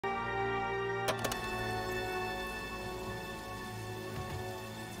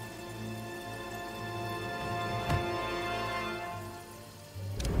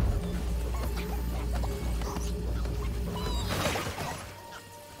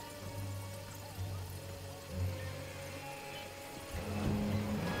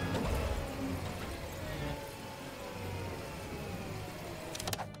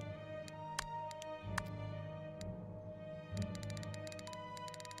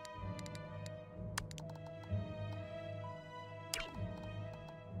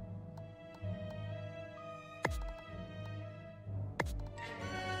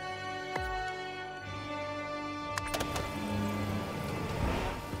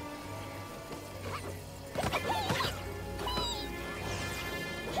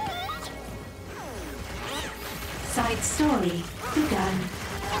Story begun.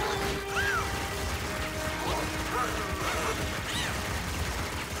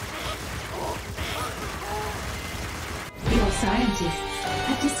 Your scientists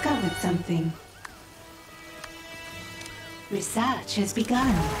have discovered something. Research has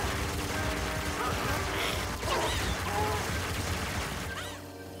begun.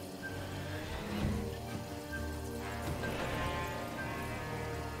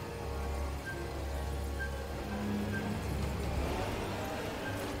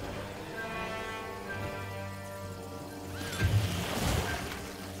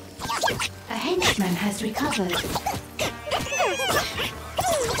 A henchman has recovered.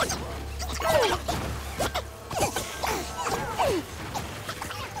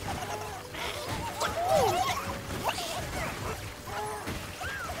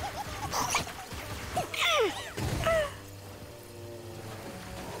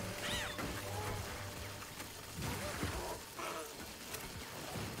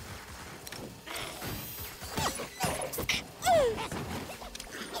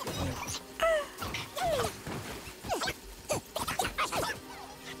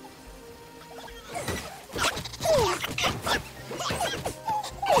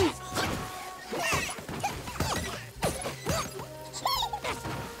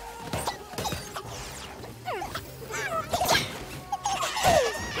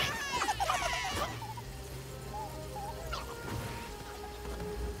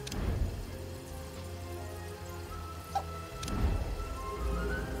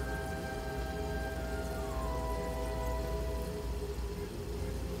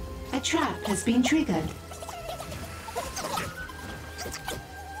 A trap has been triggered.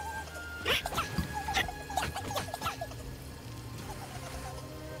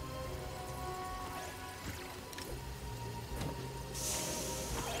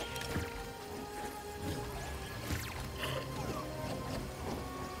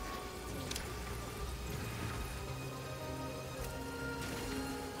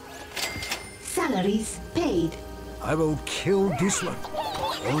 Salaries paid. I will kill this one.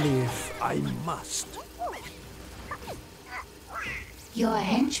 Only if I must. Your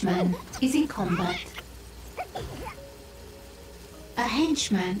henchman is in combat. A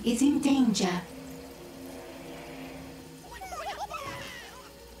henchman is in danger.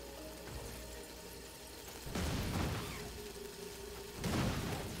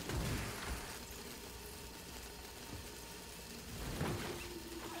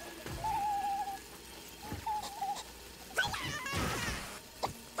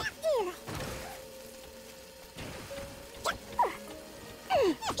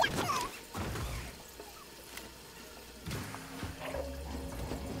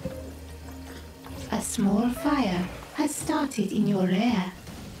 A small fire has started in your lair.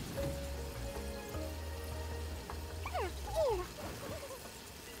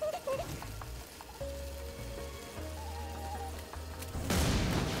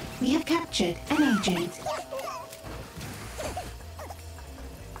 We have captured an agent.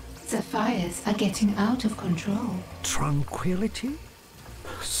 The fires are getting out of control. Tranquility?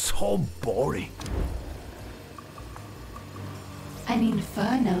 So boring. An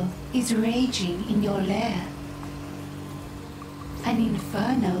inferno is raging in your lair. An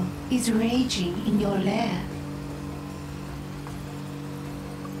inferno is raging in your lair.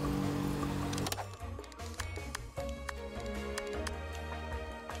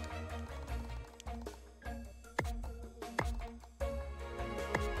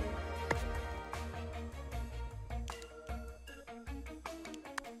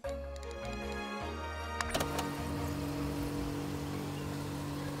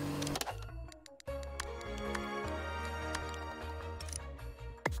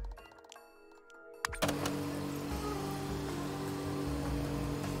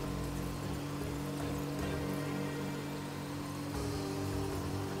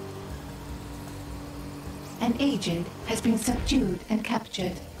 An agent has been subdued and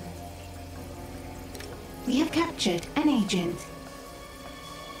captured. We have captured an agent.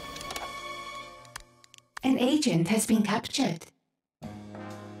 An agent has been captured.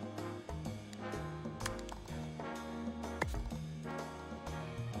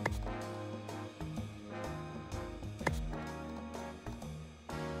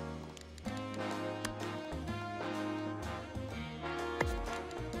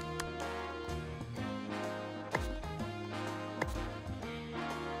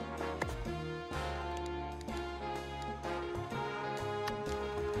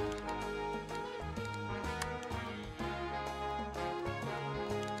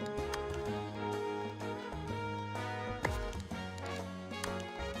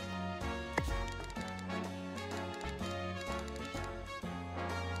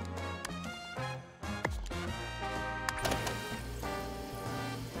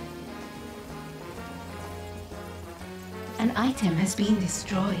 An item has been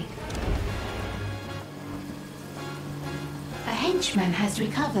destroyed. A henchman has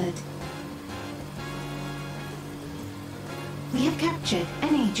recovered. We have captured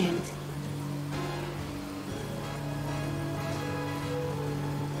an agent.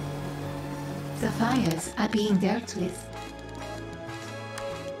 The fires are being dealt with.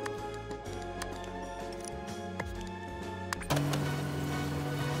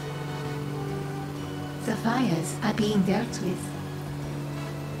 The fires are being dealt with.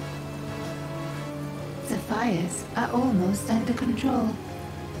 The fires are almost under control.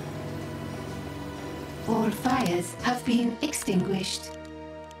 All fires have been extinguished.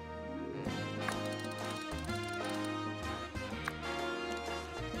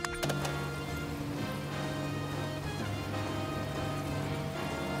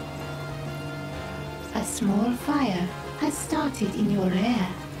 A small fire has started in your lair.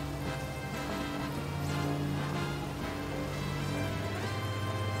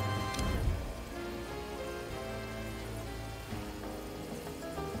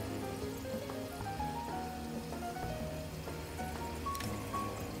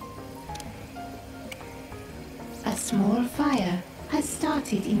 A small fire has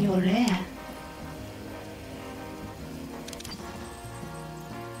started in your lair.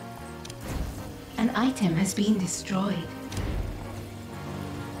 An item has been destroyed.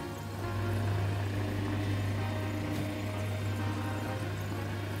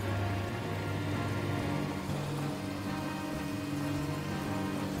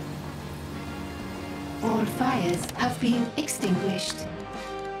 All fires have been extinguished.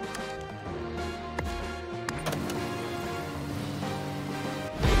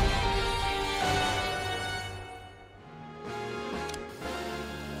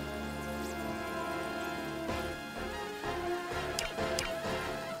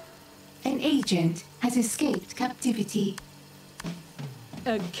 An agent has escaped captivity.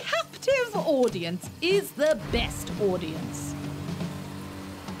 A captive audience is the best audience.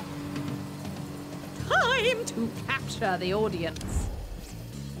 Time to capture the audience.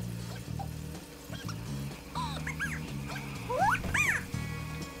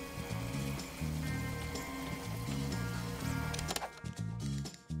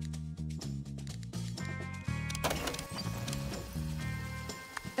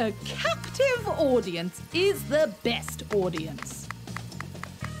 A captive audience is the best audience.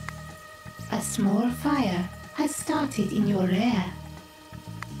 A small fire has started in your lair.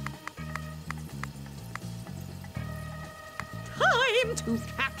 Time to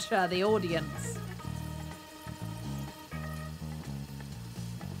capture the audience.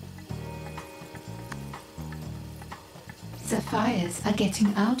 The fires are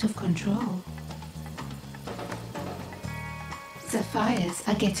getting out of control. The fires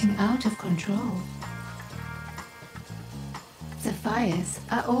are getting out of control. The fires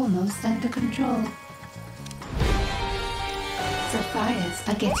are almost under control. The fires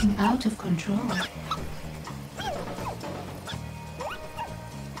are getting out of control.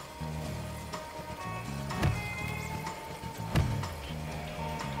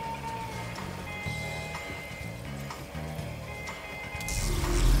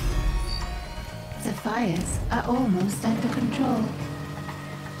 The fires are almost under control.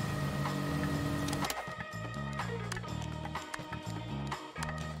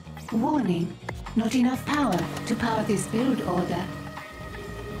 Warning, not enough power to power this build order.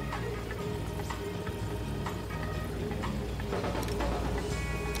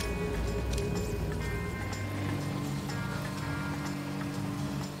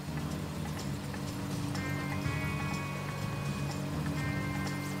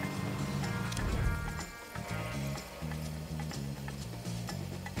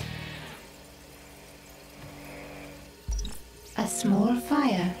 A small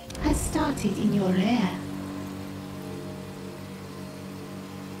fire has started in your lair.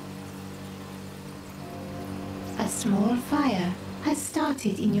 A small fire has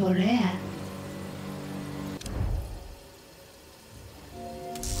started in your lair.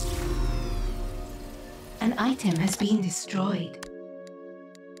 An item has been destroyed.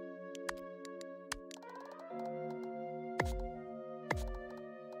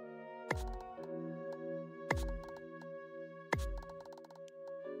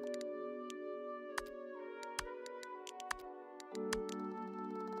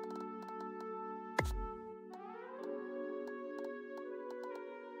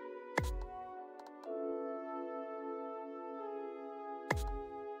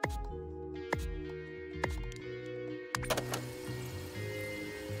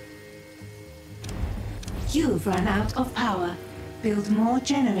 You've run out of power. Build more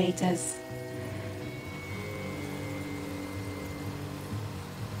generators.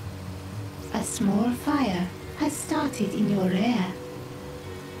 A small fire has started in your rear.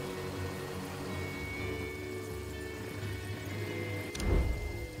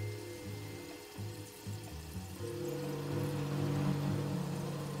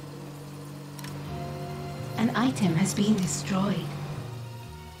 An item has been destroyed.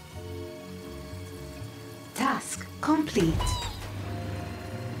 Task complete.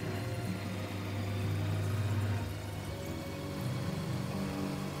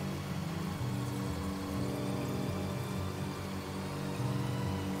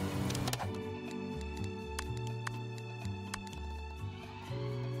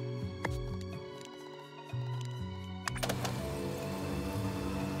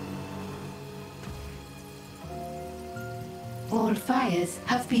 All fires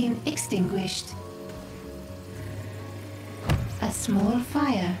have been extinguished. A small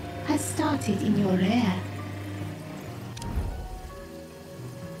fire has started in your rear.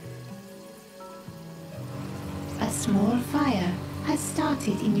 A small fire has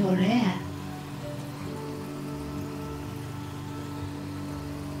started in your rear.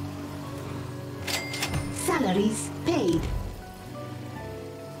 Salaries paid.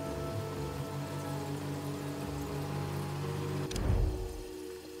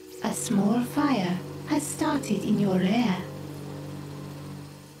 A small fire has started in your rear.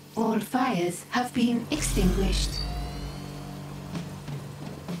 All fires have been extinguished.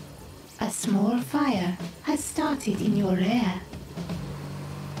 A small fire has started in your rear.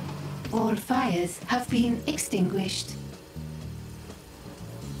 All fires have been extinguished.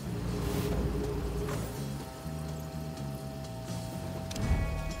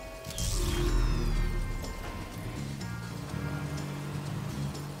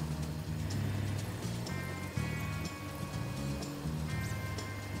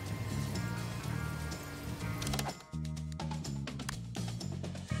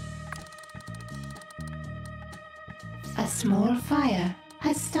 A small fire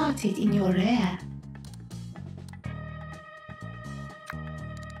has started in your rear.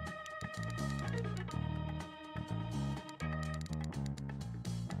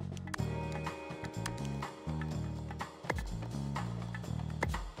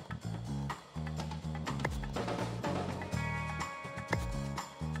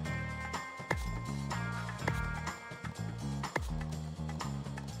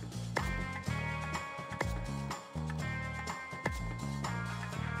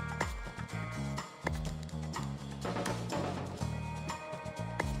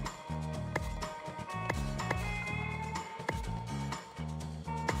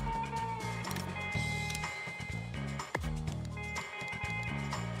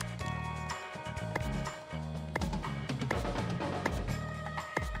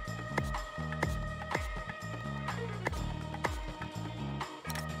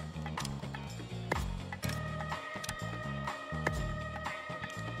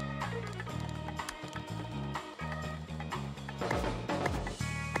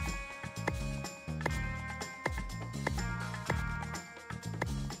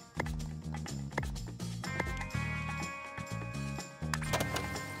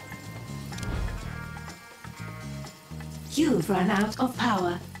 You've run out of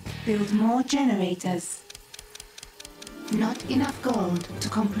power. Build more generators. Not enough gold to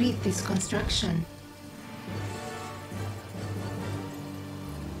complete this construction.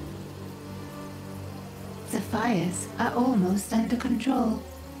 The fires are almost under control.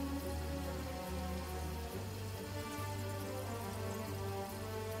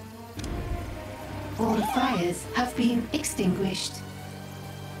 All fires have been extinguished.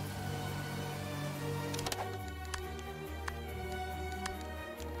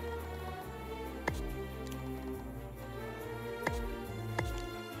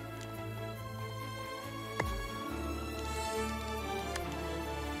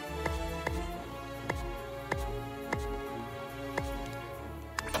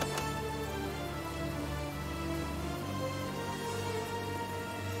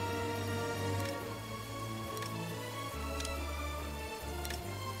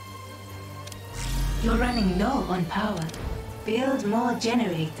 You're running low on power. Build more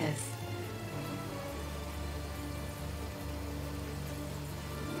generators.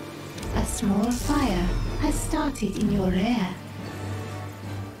 A small fire has started in your rear.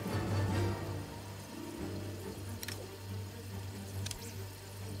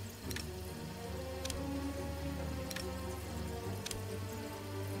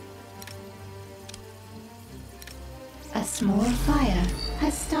 A small fire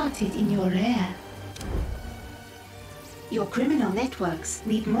has started in your rear. Your criminal networks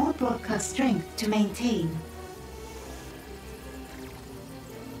need more broadcast strength to maintain.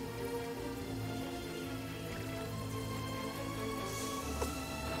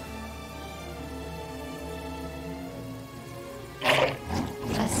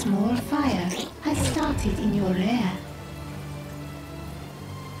 small fire has started in your rear.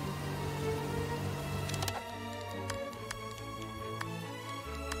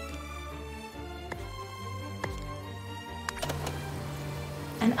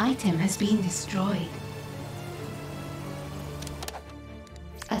 An item has been destroyed.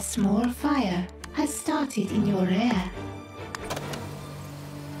 A small fire has started in your rear.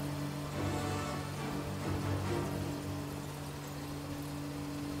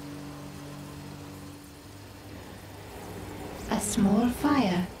 A small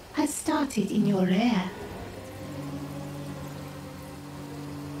fire has started in your rear.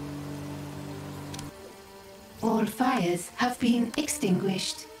 All fires have been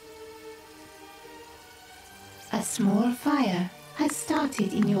extinguished. A small fire has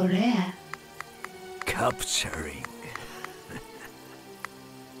started in your rear. Capturing.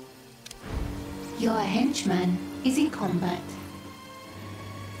 Your henchman is in combat.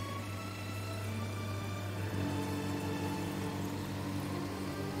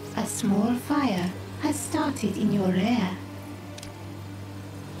 A small fire has started in your rear.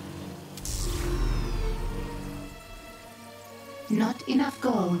 Not enough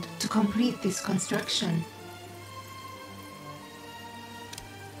gold to complete this construction.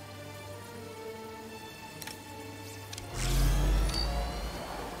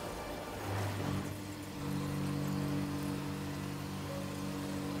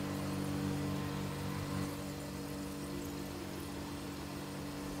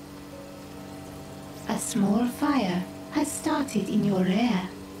 A small fire has started in your rear.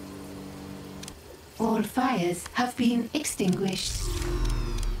 All fires have been extinguished.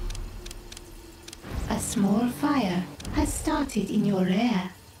 A small fire has started in your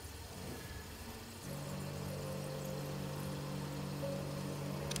rear.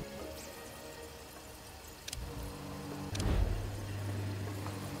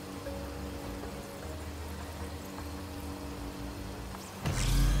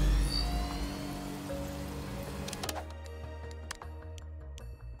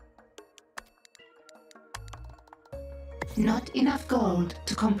 Not enough gold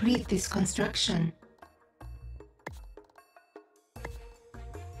to complete this construction.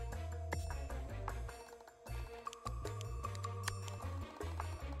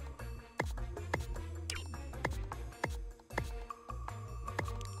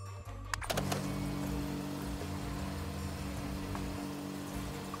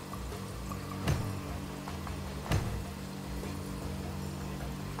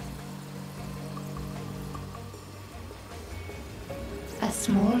 A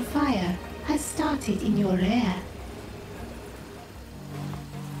small fire has started in your rear.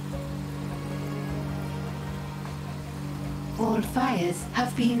 All fires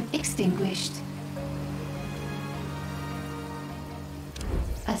have been extinguished.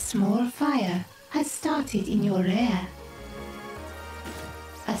 A small fire has started in your rear.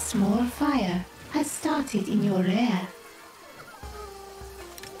 A small fire has started in your rear.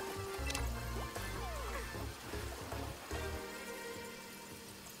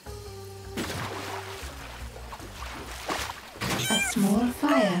 A small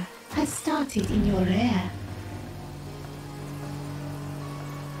fire has started in your rear.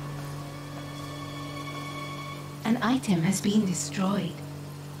 An item has been destroyed.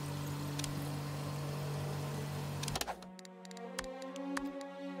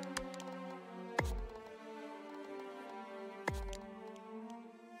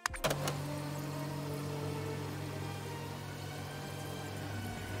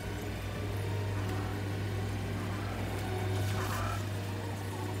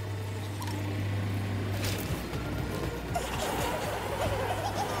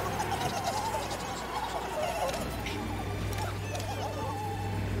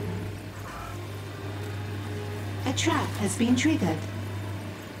 A trap has been triggered.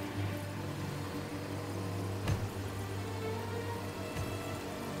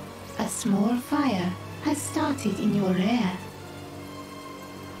 A small fire has started in your rear.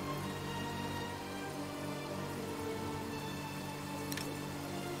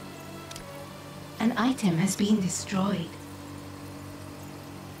 An item has been destroyed.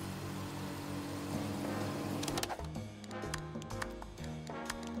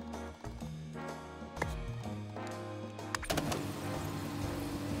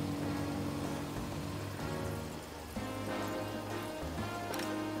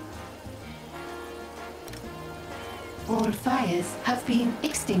 All fires have been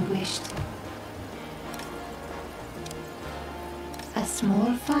extinguished. A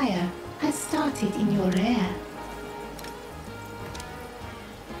small fire has started in your rear.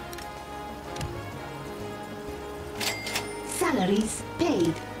 Salaries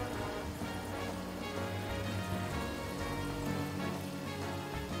paid.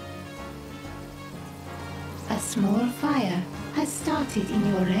 small fire has started in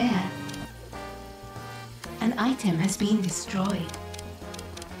your rear. An item has been destroyed.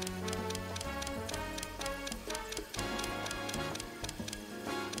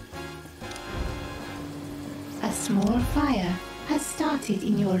 A small fire has started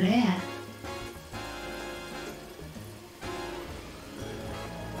in your rear.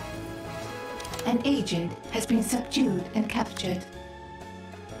 An agent has been subdued and captured.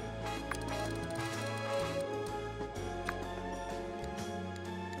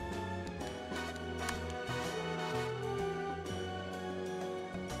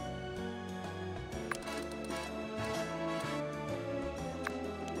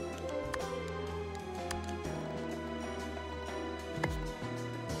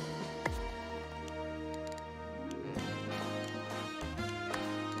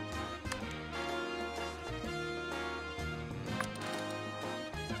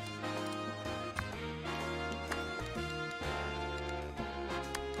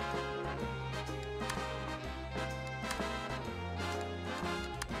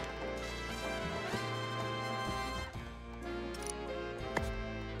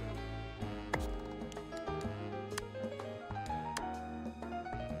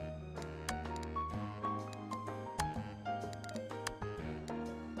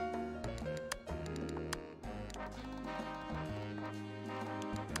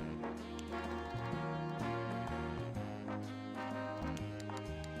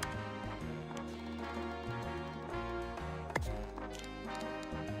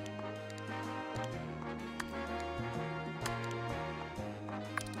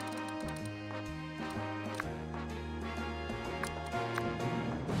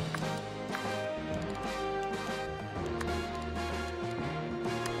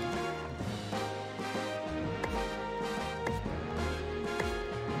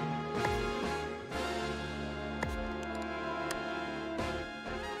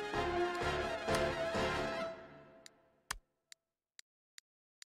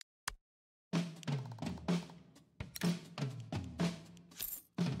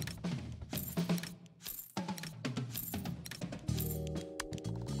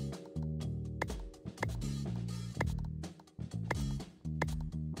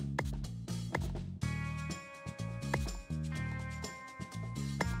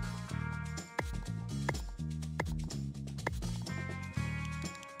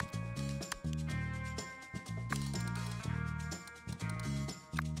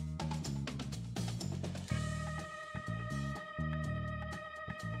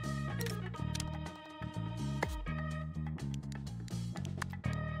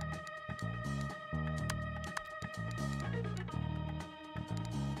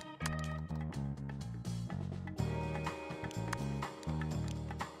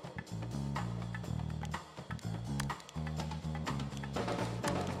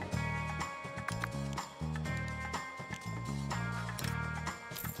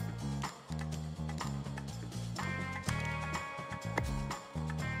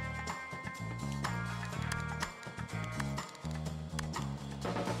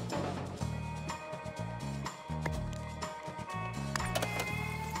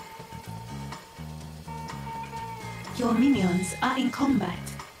 Your minions are in combat.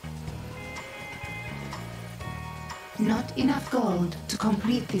 Not enough gold to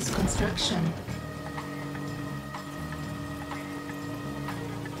complete this construction.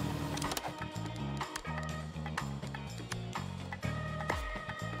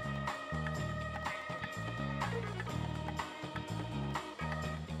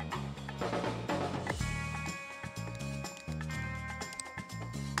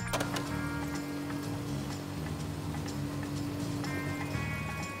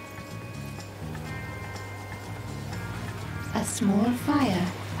 A small fire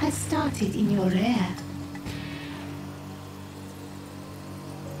has started in your rear.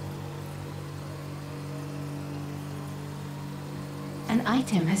 An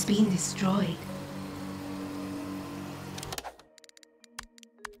item has been destroyed.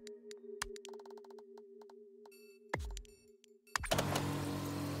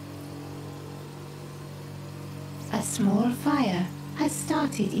 A small fire has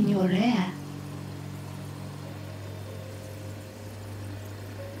started in your rear.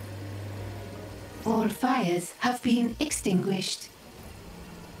 All fires have been extinguished.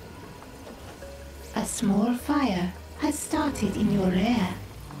 A small fire has started in your rear.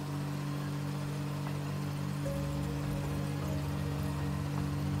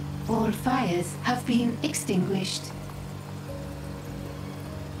 All fires have been extinguished.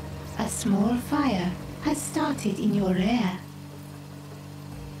 A small fire has started in your rear.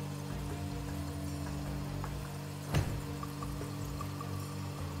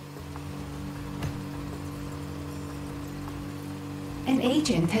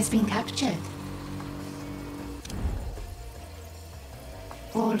 agent has been captured.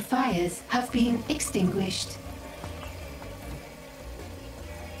 All fires have been extinguished.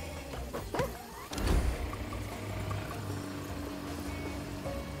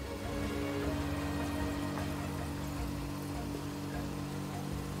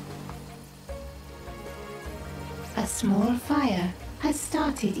 A small fire has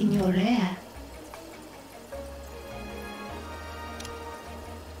started in your rear.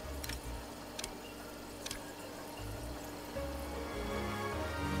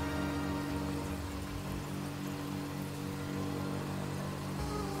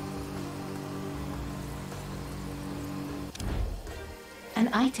 An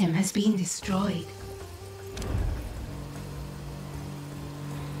item has been destroyed.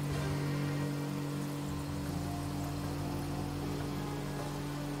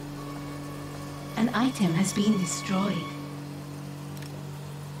 An item has been destroyed.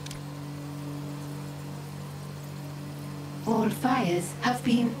 All fires have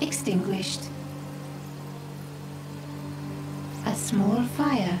been extinguished. A small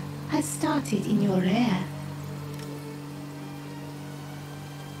fire has started in your rear.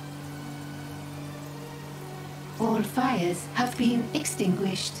 All fires have been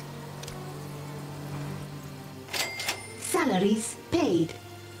extinguished. Salaries paid.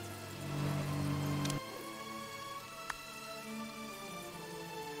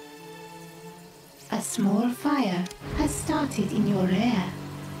 A small fire has started in your rear.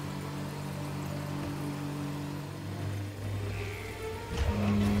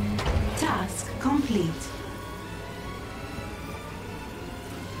 Task complete.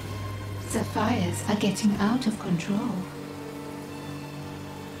 The fires are getting out of control.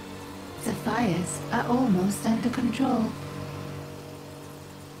 The fires are almost under control.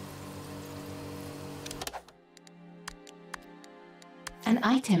 An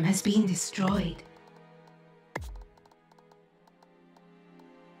item has been destroyed.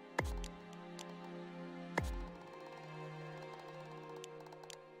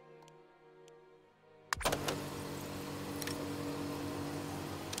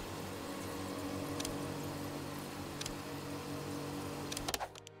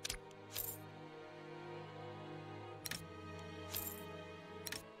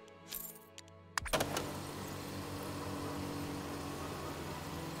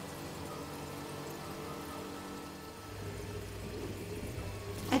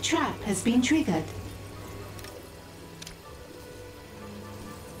 A trap has been triggered.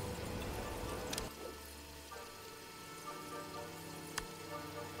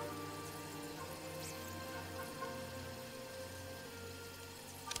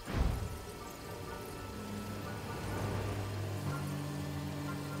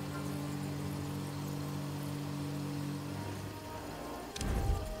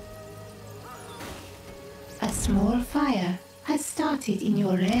 A small fire has started in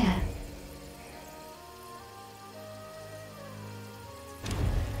your rear.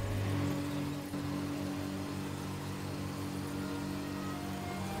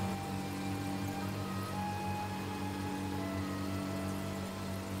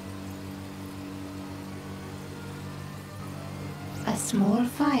 A small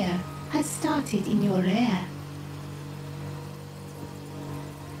fire has started in your rear.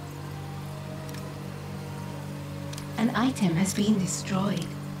 An item has been destroyed.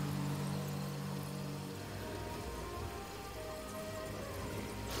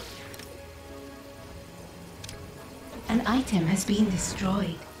 An item has been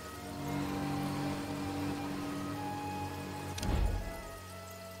destroyed.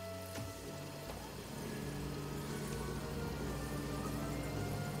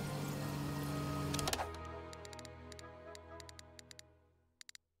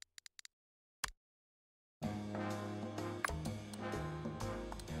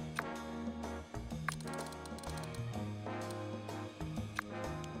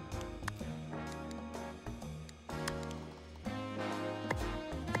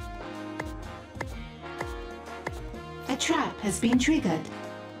 A trap has been triggered.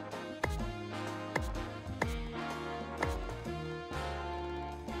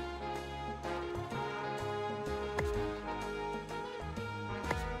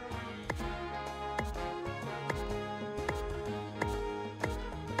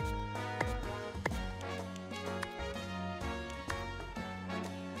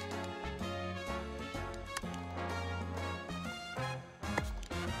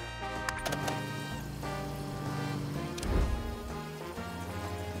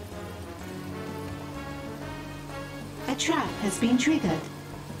 A trap has been triggered.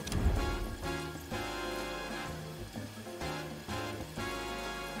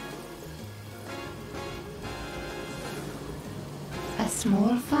 A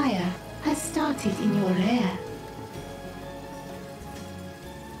small fire has started in your lair.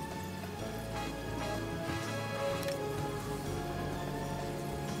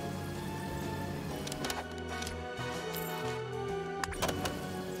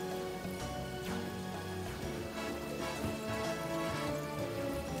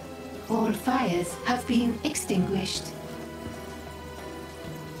 All fires have been extinguished.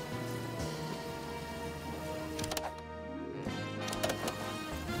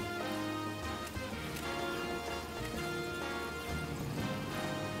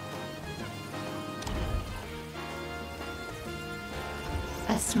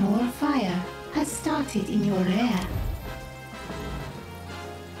 A small fire has started in your lair.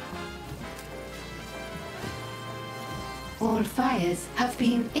 All fires have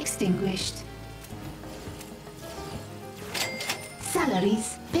been extinguished.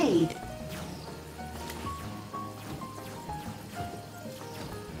 Salaries paid.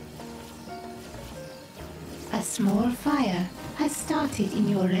 A small fire has started in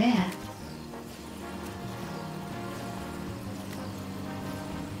your lair.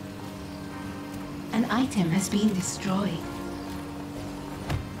 An item has been destroyed.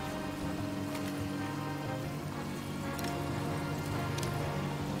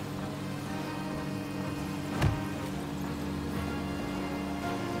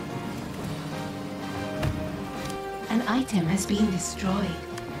 An item has been destroyed.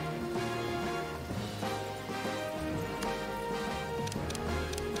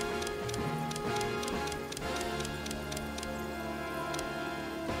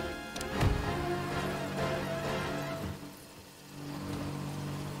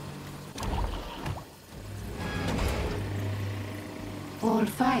 All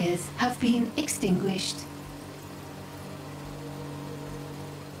fires have been extinguished.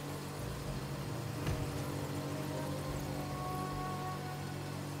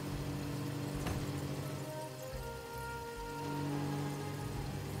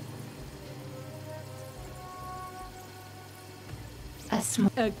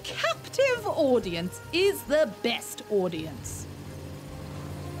 A captive audience is the best audience.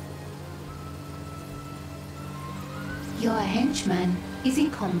 Your henchman is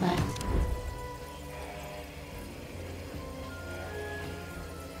in combat.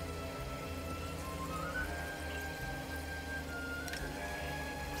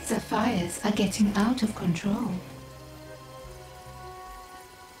 The fires are getting out of control.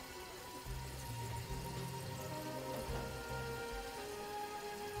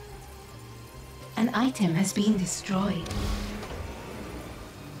 An item has been destroyed.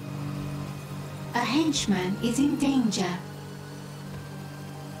 A henchman is in danger.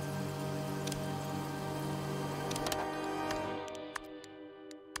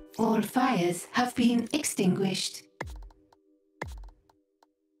 All fires have been extinguished.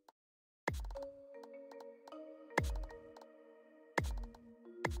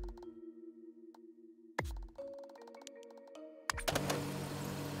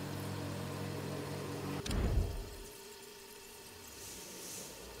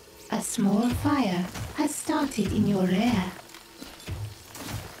 A small fire has started in your lair.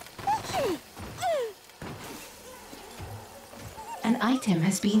 An item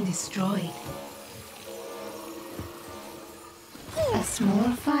has been destroyed. A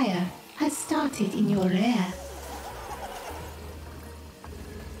small fire has started in your lair.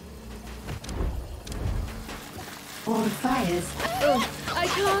 All fires. Ugh, I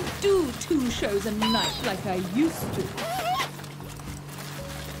can't do 2 shows a night like I used to.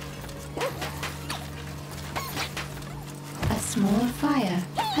 A small fire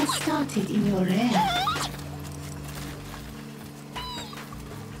has started in your lair.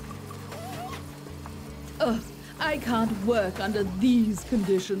 Ugh, I can't work under these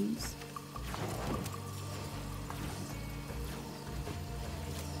conditions.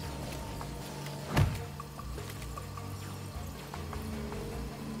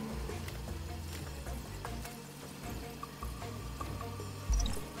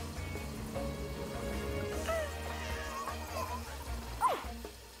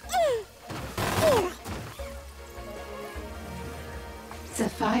 The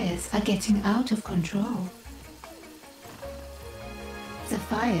fires are getting out of control. The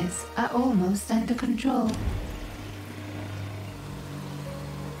fires are almost under control.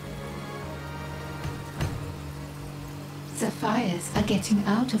 The fires are getting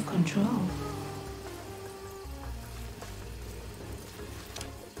out of control.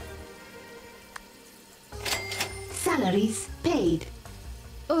 Salaries paid.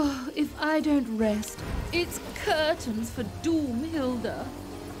 Oh, if I don't rest, it's curtains for Doomhilda.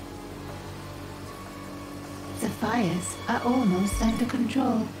 The fires are almost under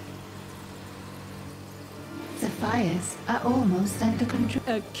control. The fires are almost under control.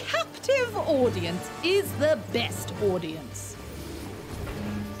 A captive audience is the best audience.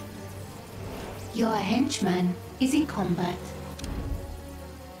 Your henchman is in combat.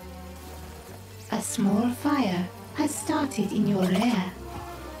 A small fire has started in your lair.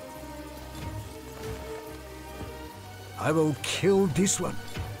 I will kill this one,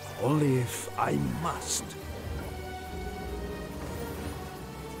 only if I must.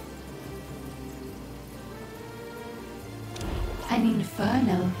 An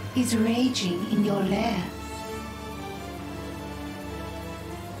inferno is raging in your lair.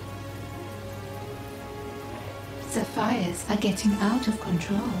 The fires are getting out of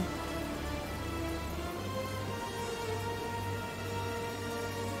control.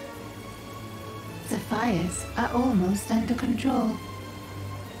 The fires are almost under control.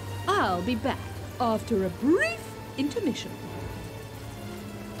 I'll be back after a brief intermission.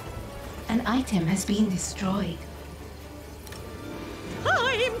 An item has been destroyed.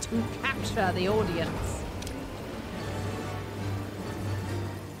 Time to capture the audience.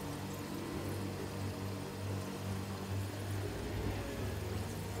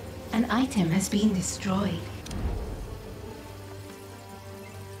 An item has been destroyed.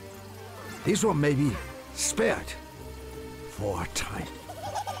 This one may be spared for a time.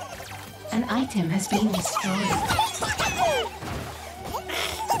 An item has been destroyed.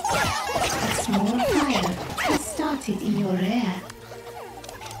 A small fire has started in your lair.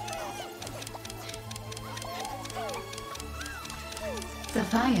 The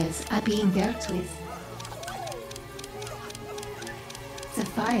fires are being dealt with. The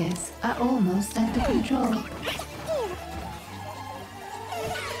fires are almost under control.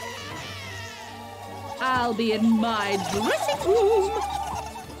 I'll be in my dressing room.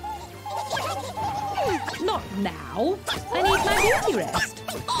 Not now. I need my beauty rest.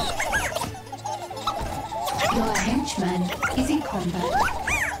 Your henchman is in combat.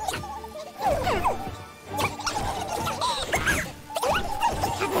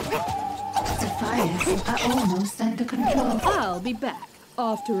 The fires are almost under control. I'll be back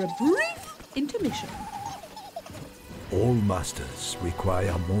after a brief intermission. All masters require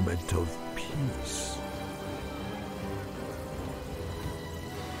a moment of peace.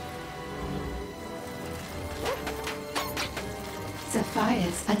 The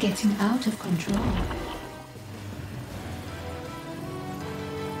fires are getting out of control.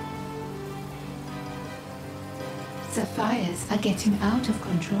 The fires are getting out of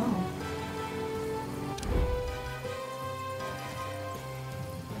control.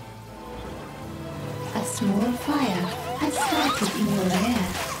 A small fire has started in your lair.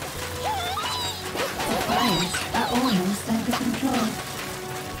 The fires are almost under control.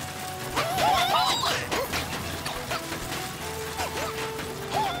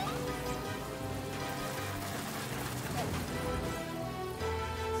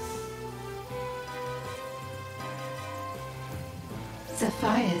 The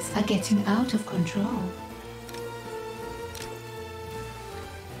fires are getting out of control.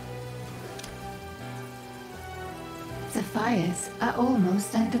 The fires are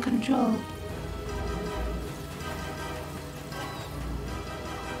almost under control.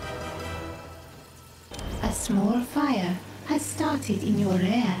 A small fire has started in your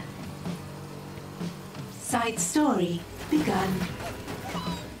lair. Side story begun.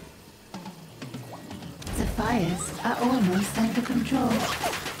 The fires are almost under control.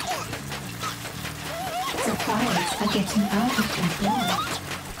 The fires are getting out of control.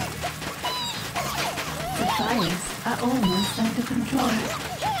 The fires are almost under control.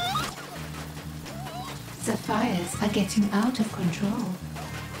 The fires are getting out of control.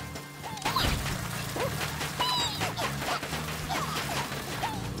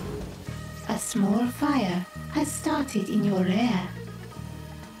 A small fire has started in your lair.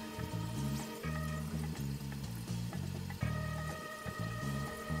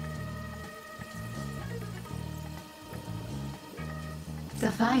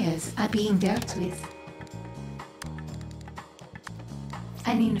 The fires are being dealt with.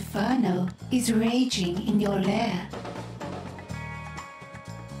 An inferno is raging in your lair.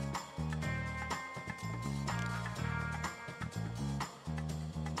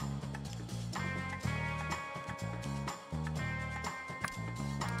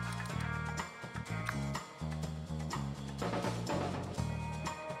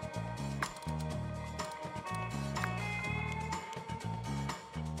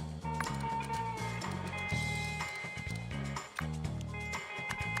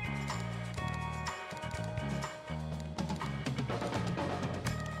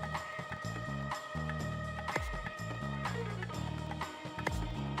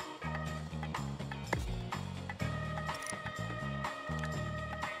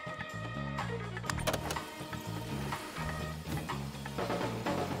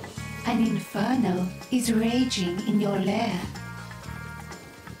 An inferno is raging in your lair.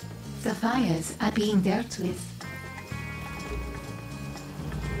 The fires are being dealt with.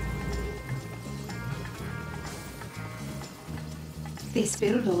 This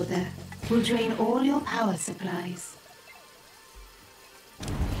build order will drain all your power supplies.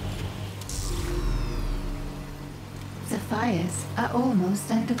 The fires are almost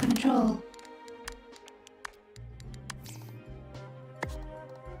under control.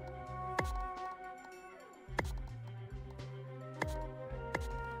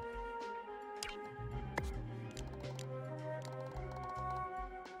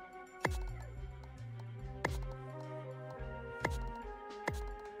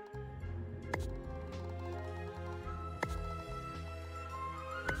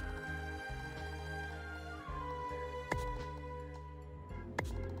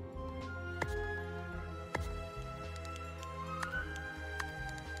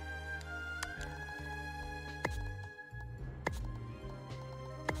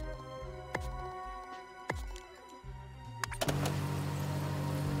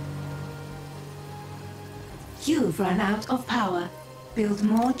 You've run out of power. Build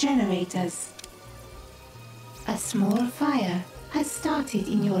more generators. A small fire has started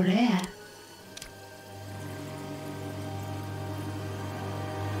in your lair.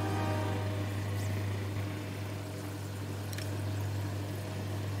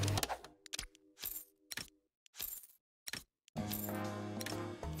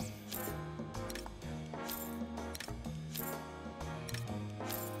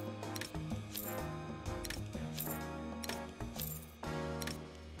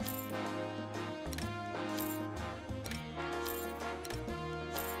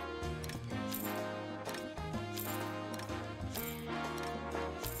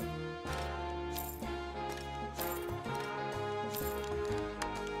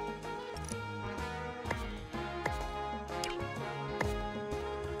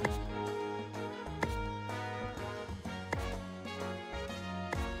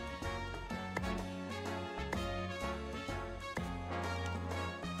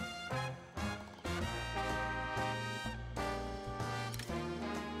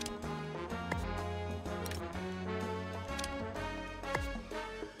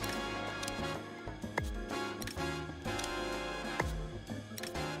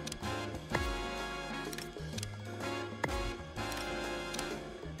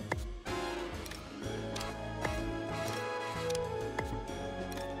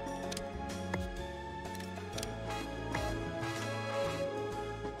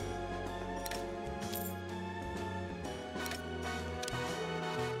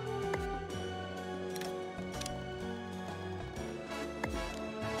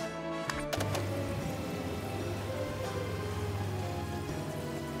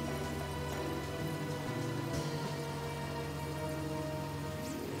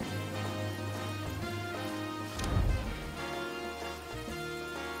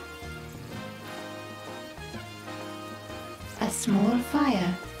 A small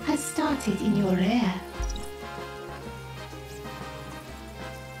fire has started in your lair.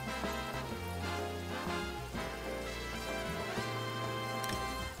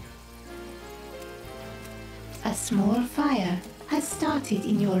 A small fire has started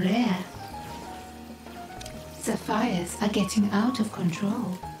in your lair. The fires are getting out of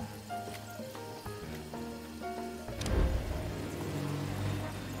control.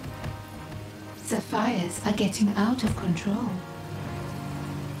 The fires are getting out of control.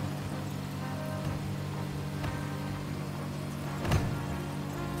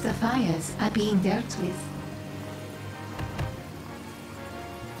 The fires are being dealt with.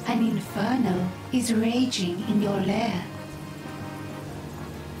 An inferno is raging in your lair.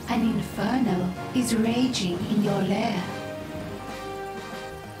 An inferno is raging in your lair.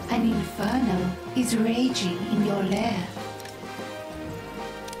 An inferno is raging in your lair.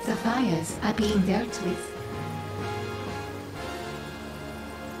 The fires are being dealt with.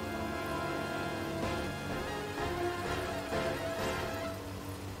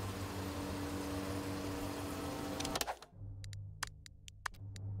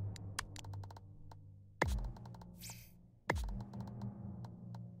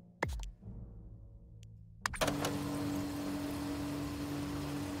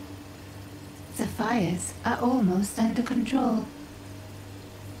 The fires are almost under control.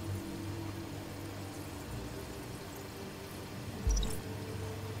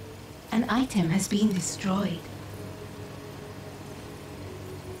 An item has been destroyed.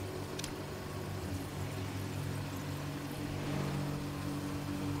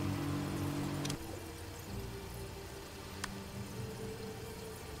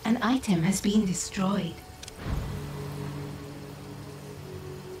 An item has been destroyed.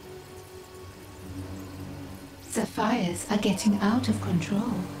 The fires are getting out of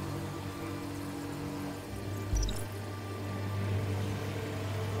control.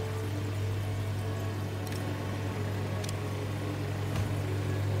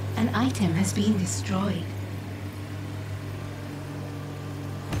 An item has been destroyed.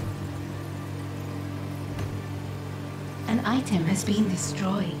 An item has been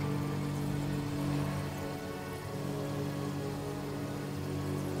destroyed.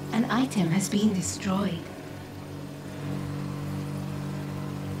 An item has been destroyed.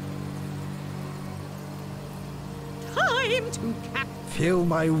 Time to cap. Feel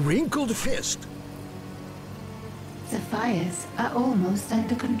my wrinkled fist. The fires are almost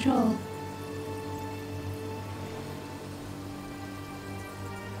under control.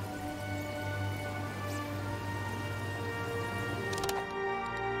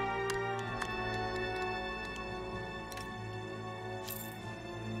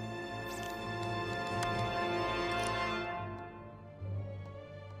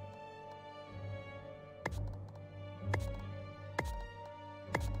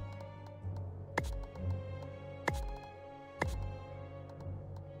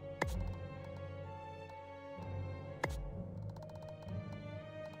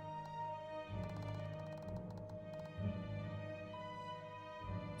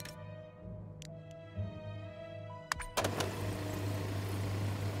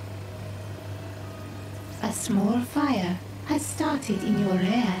 A small fire has started in your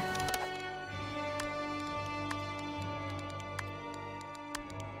rear.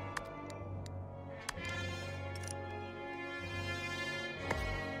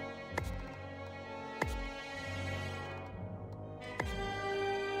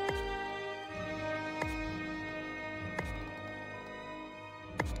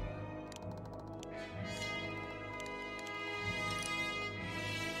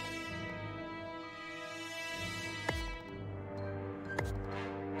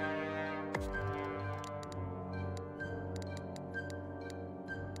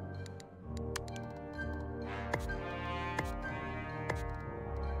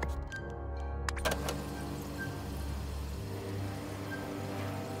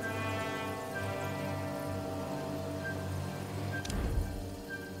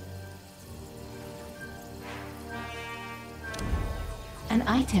 An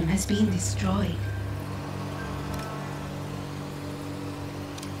item has been destroyed.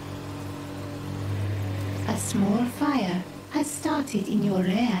 A small fire has started in your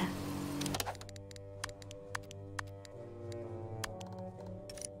rear.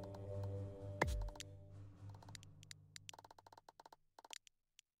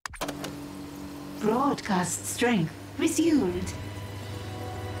 Broadcast strength resumed.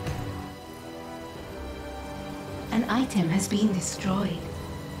 An item has been destroyed.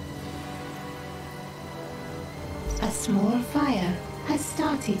 A small fire has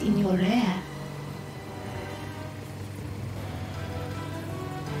started in your rear.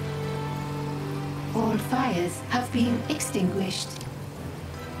 All fires have been extinguished.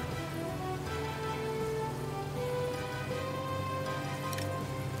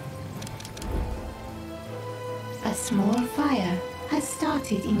 A small fire has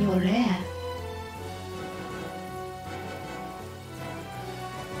started in your rear.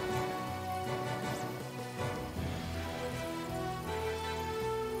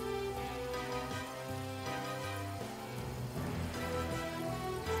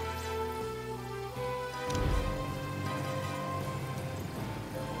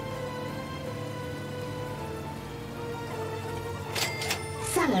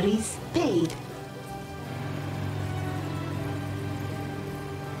 Salaries paid.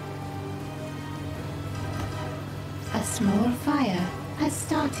 A small fire has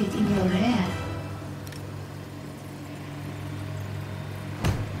started in your rear.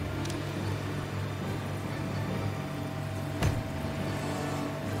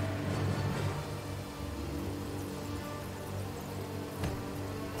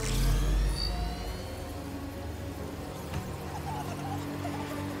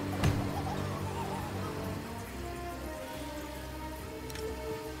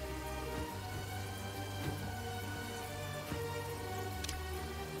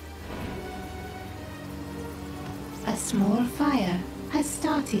 A small fire has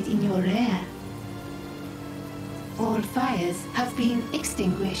started in your rear. All fires have been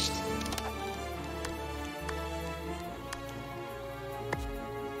extinguished.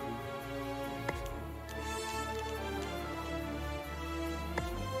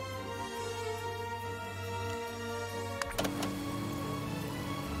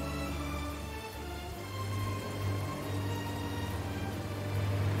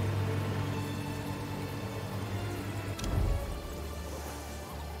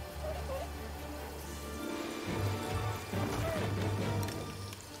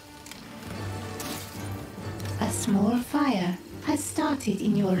 A small fire has started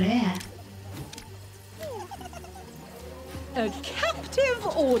in your rear. A captive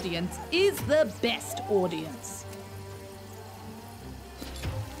audience is the best audience.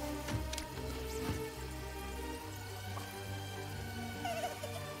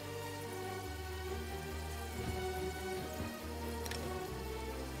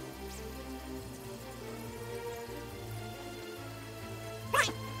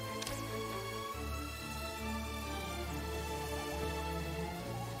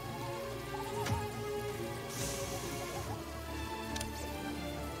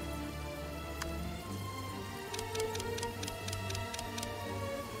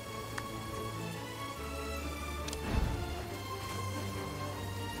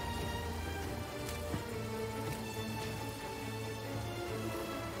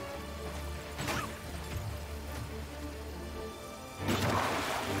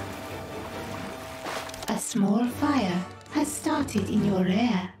 A small fire has started in your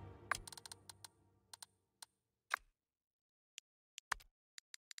rear.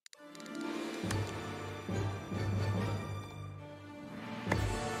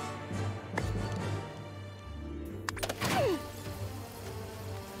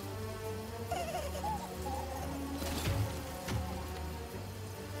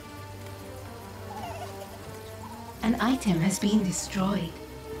 An item has been destroyed.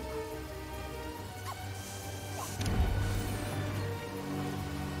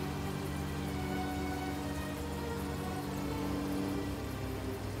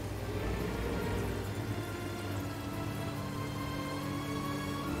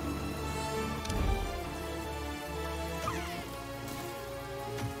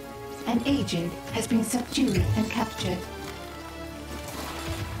 An agent has been subdued and captured.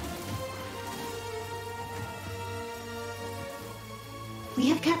 We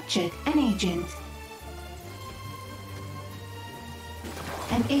have captured an agent.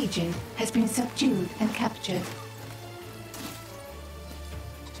 An agent has been subdued and captured.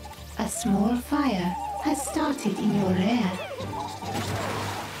 A small fire has started in your rear.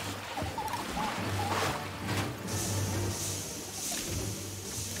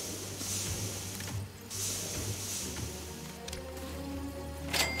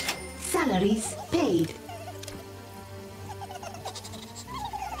 Salaries paid.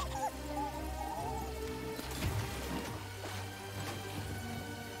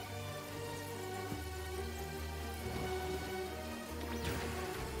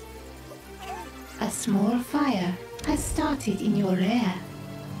 A small fire has started in your rear.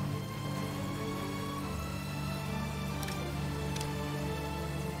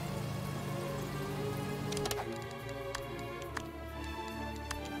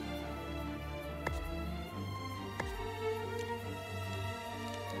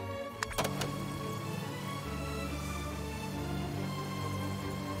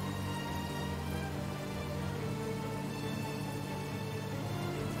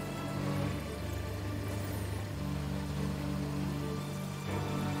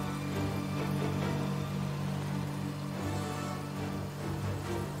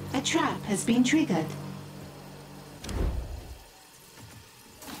 A trap has been triggered.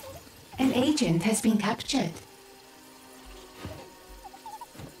 An agent has been captured.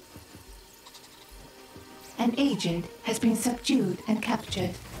 An agent has been subdued and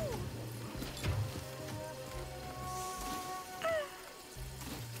captured.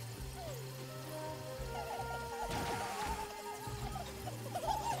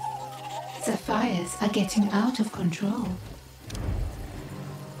 The fires are getting out of control.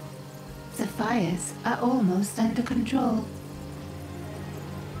 The fires are almost under control.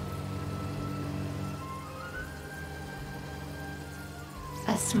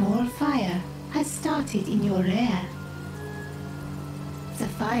 A small fire has started in your rear. The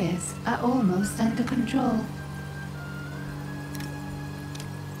fires are almost under control.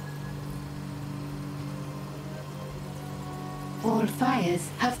 All fires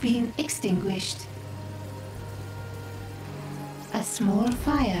have been extinguished. A small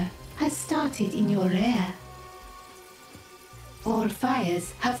fire has started in your rear. All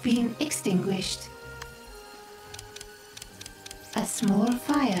fires have been extinguished. A small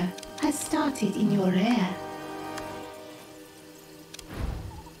fire has started in your rear.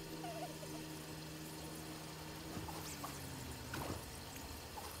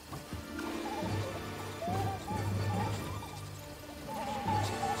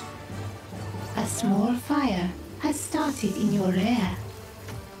 A small fire has started in your rear.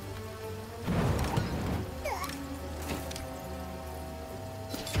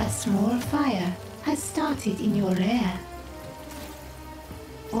 A small fire has started in your rear.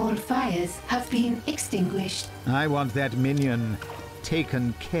 All All fires have been extinguished. I want that minion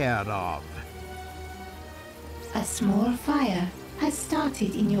taken care of. A small fire has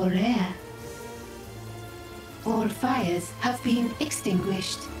started in your lair. All fires have been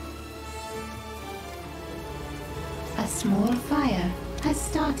extinguished. A small fire has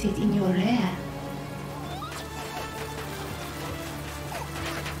started in your lair.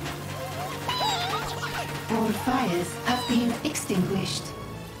 All fires have been extinguished.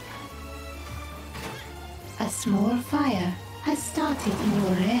 A small fire has started in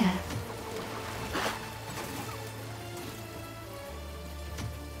your lair.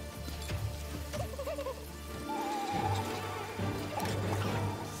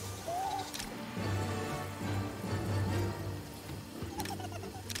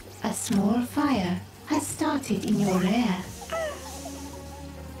 A small fire has started in your lair.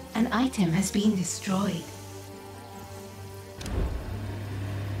 An item has been destroyed.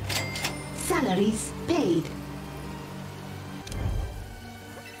 Salaries paid.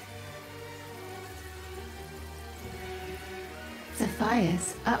 The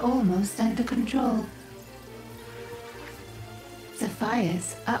fires are almost under control. The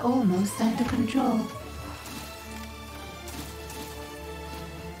fires are almost under control.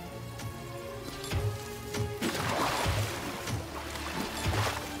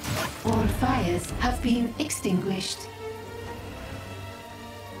 All fires have been extinguished.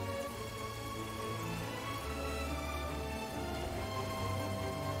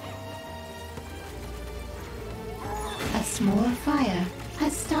 A small fire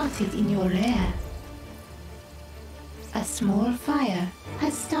has started in your lair. A small fire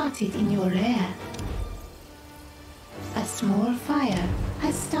has started in your lair. A small fire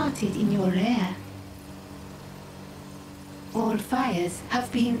has started in your lair. All fires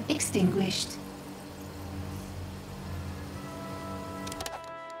have been extinguished.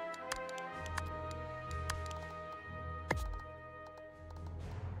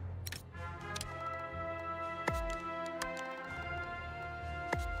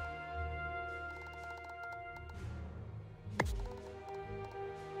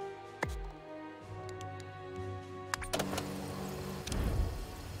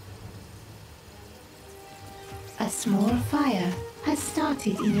 A small fire has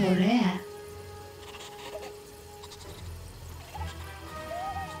started in your lair.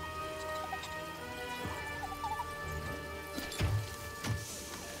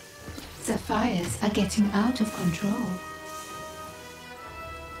 The fires are getting out of control.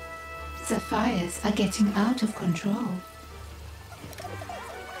 The fires are getting out of control.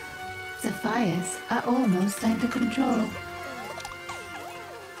 The fires are almost under control.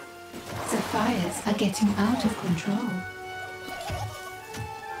 The fires are getting out of control.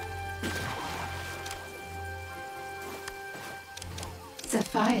 The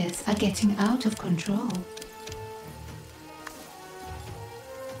fires are getting out of control.